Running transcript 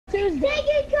Tuesday.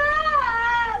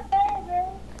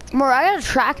 More, I got a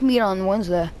track meet on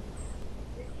Wednesday.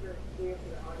 You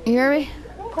hear me?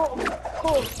 Cool.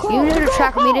 You know what a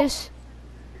track meet is?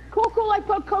 Cool, like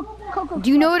Coco. Do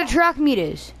you know what a track meet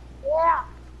is? Yeah.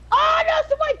 Oh no,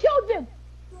 somebody killed him!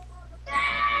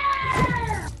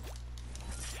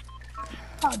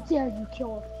 How dare you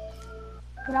kill him?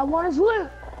 But I want his loot,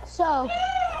 so.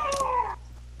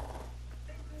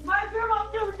 My grandma's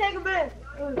still take a bit.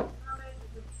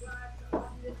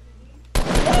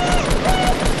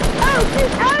 Oh,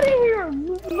 get out of here!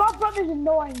 My brother's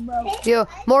annoying, bro. Yo,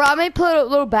 more, I may play a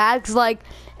little bad because, like,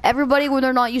 everybody, when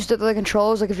they're not used to the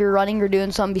controls, like if you're running or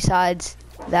doing something besides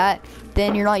that,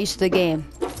 then you're not used to the game.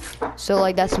 So,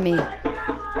 like, that's me.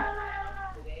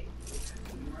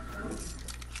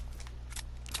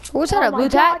 What's that, a blue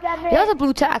tack? Yeah, that's a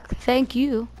blue tack. Thank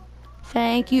you.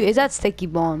 Thank you. Is that sticky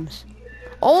bombs?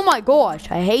 Oh my gosh,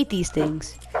 I hate these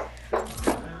things.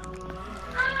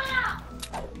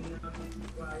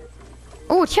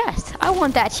 Oh, chest. I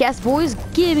want that chest, boys.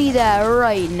 Give me that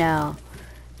right now.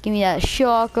 Give me that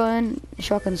shotgun.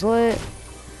 Shotgun's lit.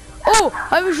 Oh,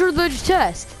 I have a short-edge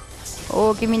chest.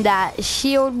 Oh, give me that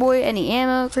shield, boy. Any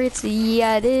ammo crates?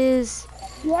 Yeah, it is.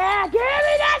 Yeah, give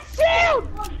me that shield!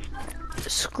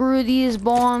 Screw these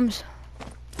bombs.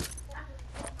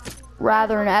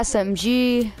 Rather an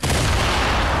SMG.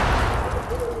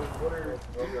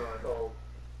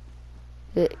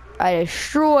 I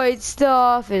destroyed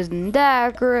stuff. Isn't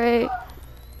that great?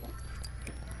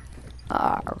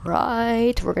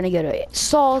 Alright, we're gonna get a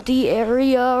salty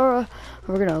area.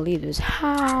 We're gonna leave this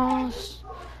house.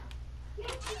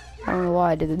 I don't know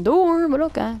why I did the door, but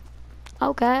okay.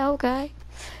 Okay.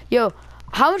 Yo,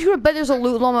 how much would I bet there's a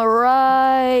loot llama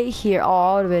right here? Oh,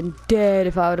 I would have been dead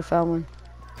if I would have found one.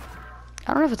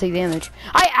 I don't know if I'll take damage.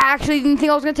 I actually didn't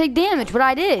think I was gonna take damage, but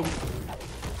I did.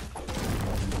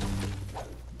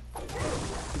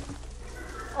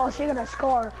 Oh, she got a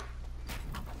scar.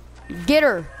 Get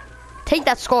her. Take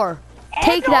that score.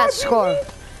 Take that score.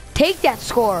 Take that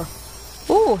score.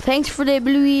 Oh, thanks for the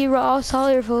bluey raw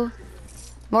colorful.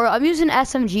 More, I'm using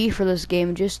SMG for this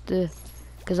game just to,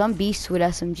 cause I'm beast with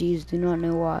SMGs. Do not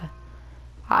know why.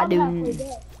 I do.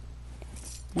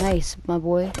 Nice, my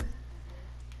boy.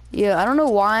 Yeah, I don't know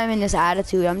why I'm in this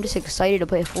attitude. I'm just excited to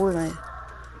play Fortnite.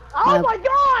 Oh my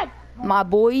god! My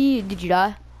boy, did you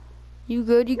die? You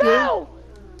good? You good? No!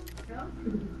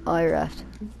 Oh, you're left.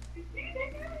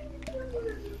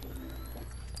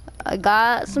 I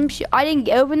got some shit. I didn't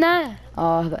open that. Oh,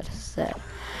 I was about to say.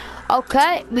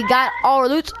 Okay, we got all our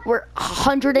loots. We're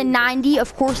 190,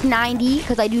 of course 90,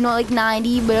 because I do not like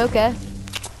 90, but okay.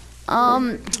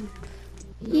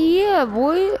 Yeah,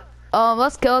 boy.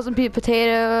 Let's kill some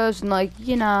potatoes and like,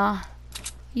 you know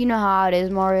how it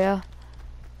is, Mario.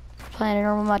 Playing a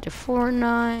normal match of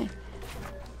Fortnite.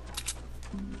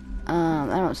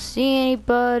 I don't see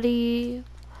anybody.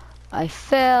 I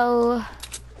fell.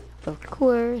 Of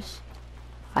course.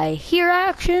 I hear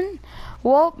action.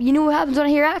 Well, you know what happens when I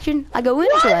hear action? I go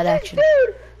into that action.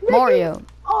 Dude, Mario,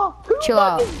 chill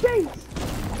out.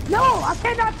 No, I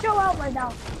cannot chill out right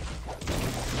now.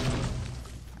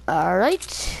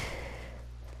 Alright.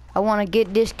 I want to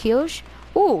get this kills.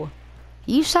 Ooh,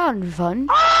 you sound fun.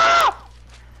 Ah!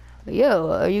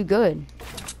 Yo, are you good?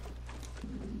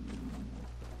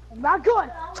 I'm not good.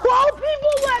 12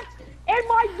 people left in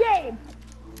my game.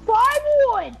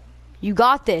 5-1. You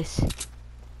got this.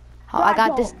 Oh, I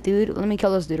got this dude. Let me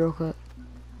kill this dude real quick.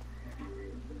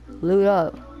 Loot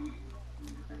up.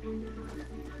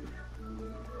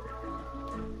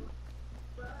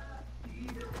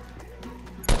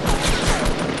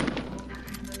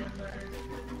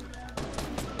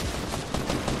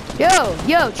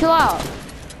 Yo, chill out.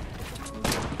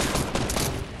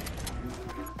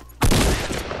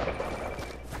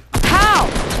 How?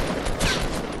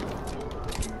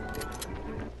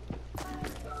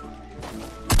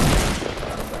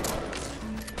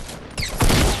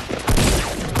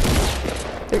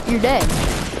 You're dead.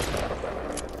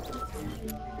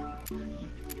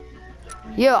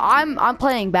 Yo, I'm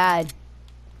playing bad.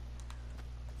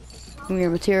 Give me your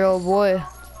material, boy.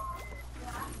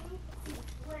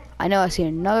 I know I see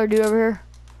another dude over here.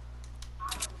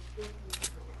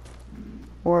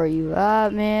 Where are you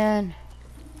at, man?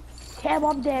 Cam,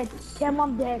 I'm dead.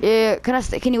 Yeah,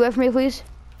 can you wait for me, please?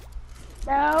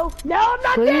 No, I'm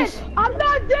not Please? dead. I'm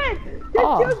not dead. This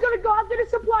dude's gonna go after the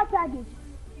supply package.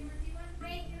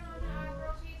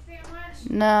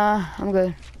 Nah, I'm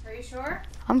good. Are you sure?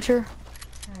 I'm sure.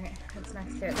 Alright, that's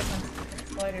next to it. This one's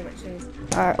exploited with cheese.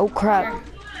 Alright, oh crap.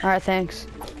 Alright, thanks.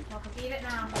 I'll eat it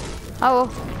now. I will.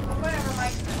 Whatever,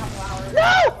 Mike. hours.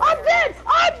 No! I'm dead!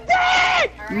 I'm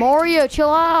dead! Mario, chill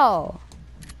out.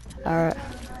 Alright.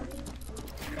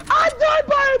 I died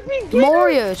by a beginner!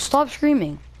 Mario, stop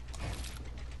screaming.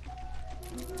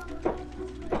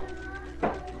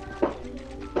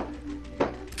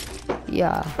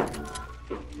 Yeah.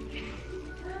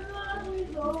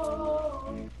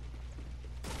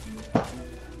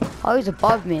 Oh, he's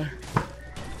above me.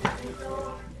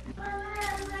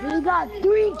 We got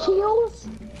 3 kills.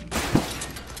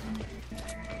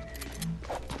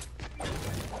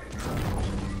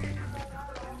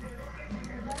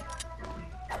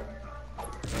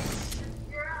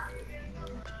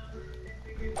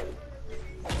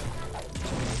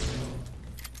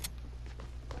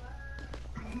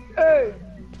 Hey.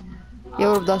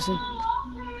 Yo, what up, Dustin?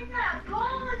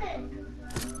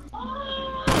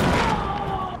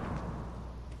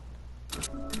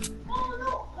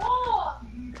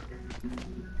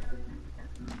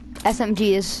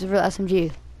 SMG, this is real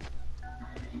SMG.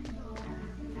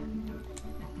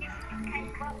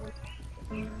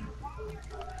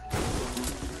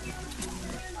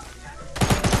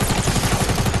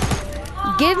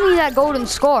 Give me that golden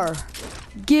score.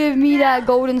 Give me that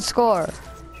golden score.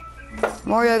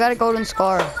 Mario, I got a golden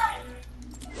score.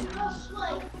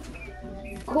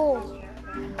 Cool.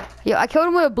 Yo, I killed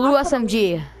him with a blue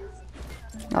SMG.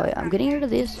 Oh yeah, I'm getting rid of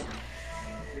this.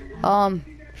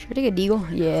 Should I take a deagle?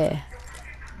 Yeah.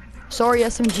 Sorry,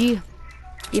 SMG.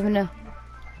 Even though.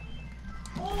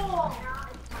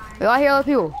 Yo, I hear other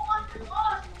people.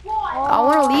 I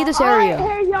want to leave this area.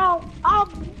 Hey, yo.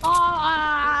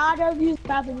 I gotta use the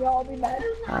bathroom, y'all. I'll be back.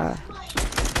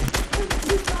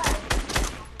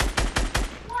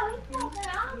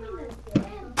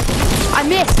 I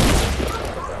missed.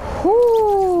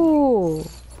 Whoo.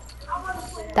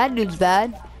 That dude's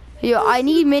bad. Yo, I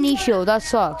need mini shield. That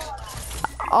sucks.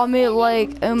 I'm at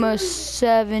like almost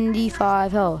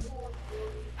 75 health.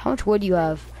 How much wood do you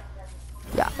have?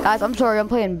 Yeah, guys, I'm sorry. I'm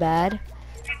playing bad.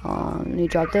 Let me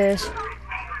drop this.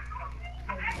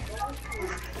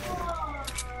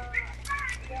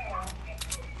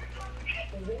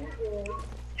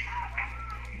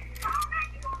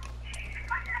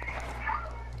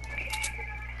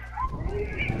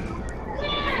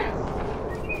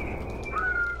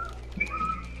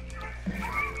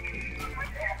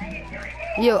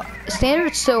 Yo,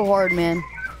 standard's so hard, man.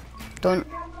 Don't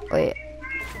wait.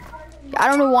 I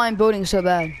don't know why I'm building so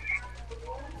bad.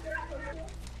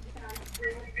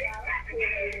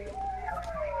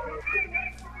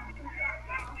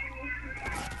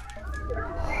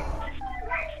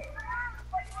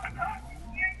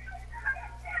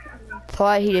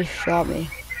 Thought he just shot me.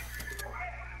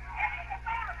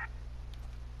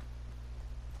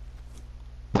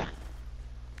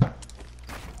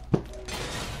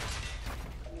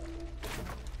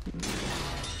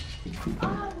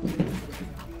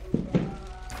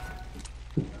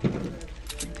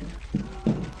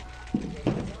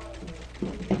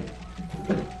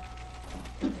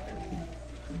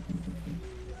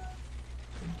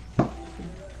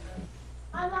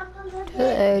 To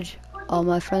the edge. All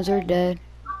my friends are dead.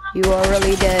 You are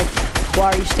really dead.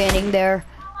 Why are you standing there?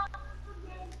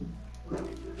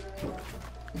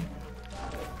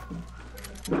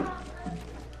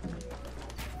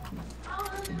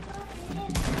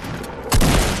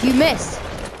 You missed.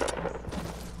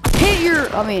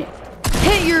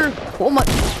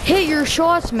 Hit your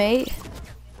shots, mate.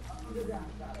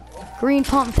 Green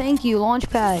pump, thank you. Launch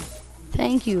pad,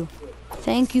 thank you.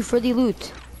 Thank you for the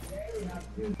loot.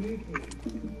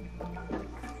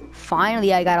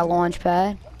 Finally, I got a launch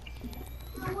pad.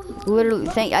 Literally,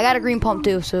 I got a green pump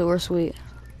too, so we're sweet.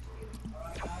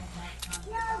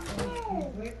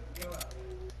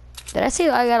 Did I say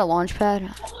I got a launch pad?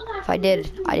 If I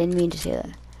did, I didn't mean to say that.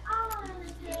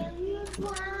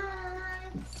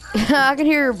 I can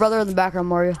hear your brother in the background,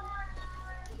 Mario.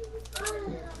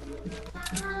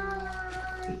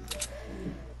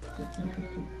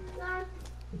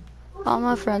 All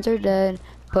my friends are dead.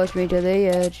 Push me to the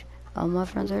edge. All my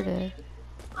friends are dead.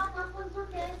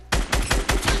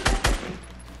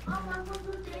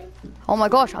 Oh my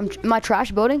gosh, am I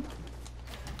trash building?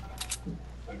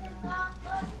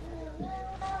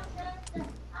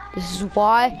 This is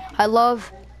why I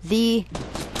love the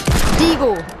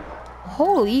Deagle.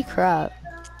 Holy crap.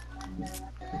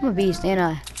 I'm a beast, ain't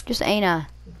I? Just ain't I?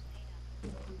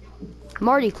 I'm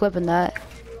already clipping that.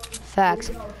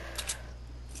 Facts.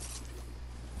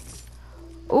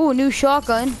 Ooh, new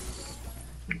shotgun.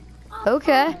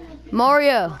 Okay.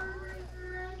 Mario.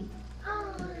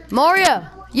 Mario!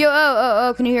 Yo,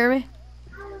 oh, can you hear me?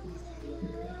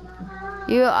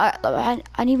 Yo,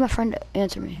 I need my friend to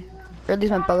answer me. Or at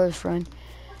least my brother's friend.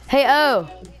 Hey, oh,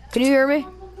 can you hear me?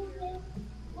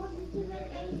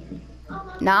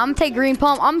 Nah, I'm gonna take green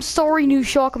pump. I'm sorry, new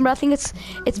shotgun, but I think it's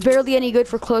barely any good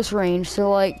for close range.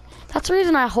 So like, that's the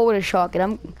reason I hold a shotgun.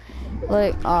 I'm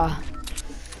like, all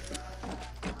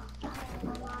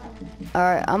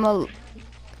right, I'm gonna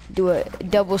do a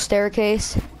double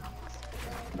staircase.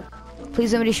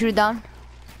 Please, somebody shoot it down.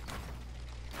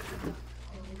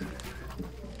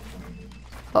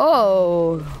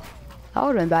 Oh, that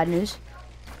would've been bad news.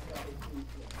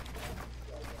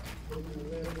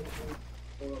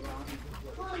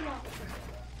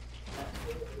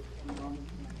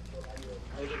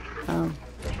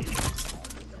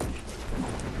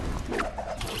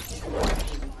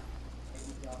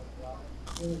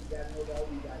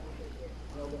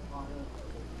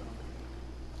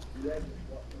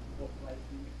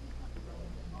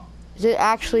 Is it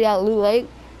actually at Loot Lake?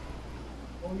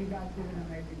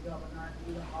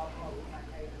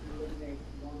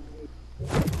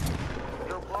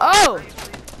 Oh!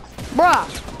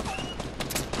 Bruh!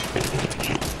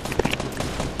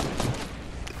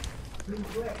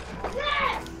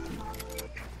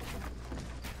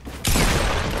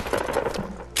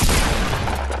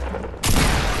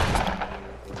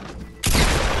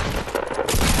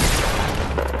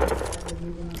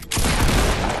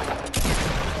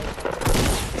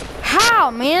 How,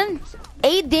 man?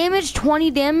 8 damage, 20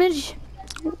 damage?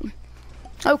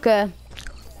 Okay.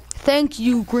 Thank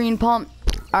you, green pump.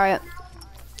 Alright.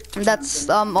 That's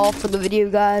all for the video,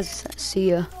 guys.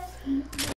 See ya.